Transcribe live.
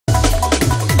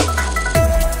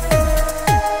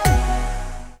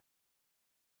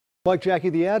Mike, Jackie,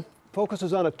 the ad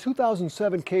focuses on a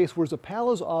 2007 case where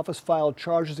Zappala's office filed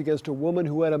charges against a woman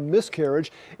who had a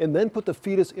miscarriage and then put the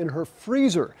fetus in her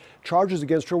freezer. Charges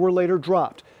against her were later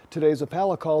dropped. Today,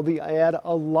 Zappala called the ad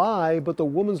a lie, but the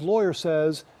woman's lawyer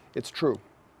says it's true.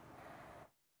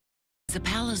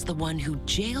 Zappala's the one who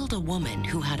jailed a woman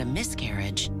who had a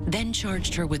miscarriage, then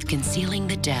charged her with concealing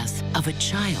the death of a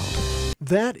child.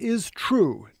 That is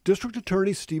true. District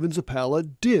Attorney Stephen Zappala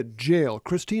did jail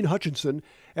Christine Hutchinson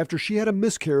after she had a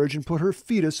miscarriage and put her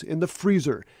fetus in the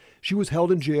freezer. She was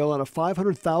held in jail on a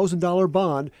 $500,000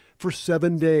 bond for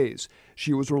 7 days.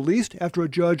 She was released after a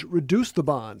judge reduced the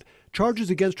bond. Charges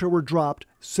against her were dropped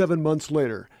 7 months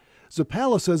later.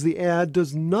 Zappala says the ad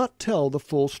does not tell the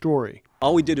full story.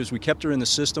 All we did is we kept her in the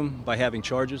system by having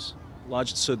charges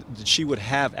lodged so that she would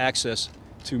have access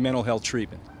to mental health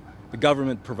treatment. The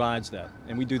government provides that,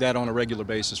 and we do that on a regular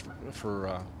basis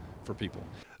for people.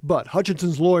 But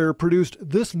Hutchinson's lawyer produced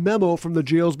this memo from the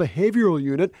jail's behavioral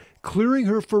unit, clearing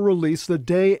her for release the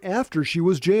day after she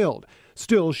was jailed.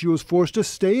 Still, she was forced to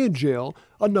stay in jail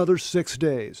another 6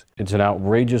 days. It's an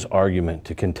outrageous argument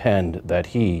to contend that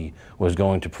he was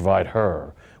going to provide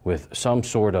her with some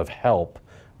sort of help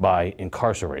by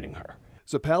incarcerating her.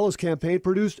 Zappala's campaign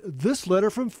produced this letter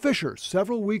from Fisher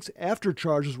several weeks after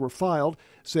charges were filed,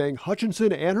 saying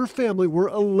Hutchinson and her family were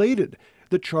elated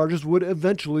that charges would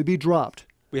eventually be dropped.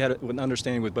 We had an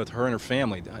understanding with both her and her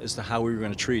family as to how we were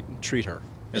going to treat her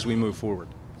as we move forward.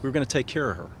 We were going to take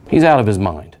care of her. He's out of his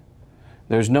mind.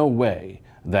 There's no way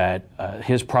that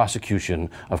his prosecution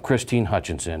of Christine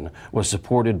Hutchinson was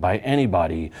supported by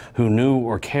anybody who knew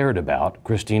or cared about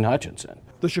Christine Hutchinson.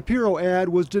 The Shapiro ad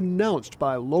was denounced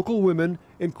by local women,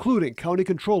 including County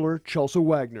Controller Chelsea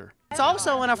Wagner. It's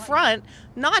also an affront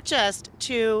not just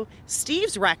to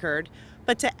Steve's record,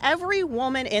 but to every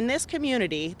woman in this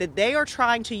community that they are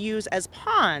trying to use as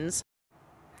pawns.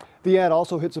 The ad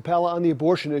also hit Zappala on the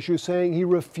abortion issue, saying he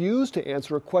refused to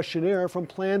answer a questionnaire from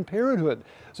Planned Parenthood.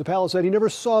 Zappala said he never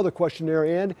saw the questionnaire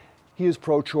and he is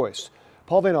pro-choice.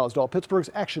 Paul Van Osdal, Pittsburgh's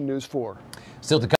Action News 4. Still to come.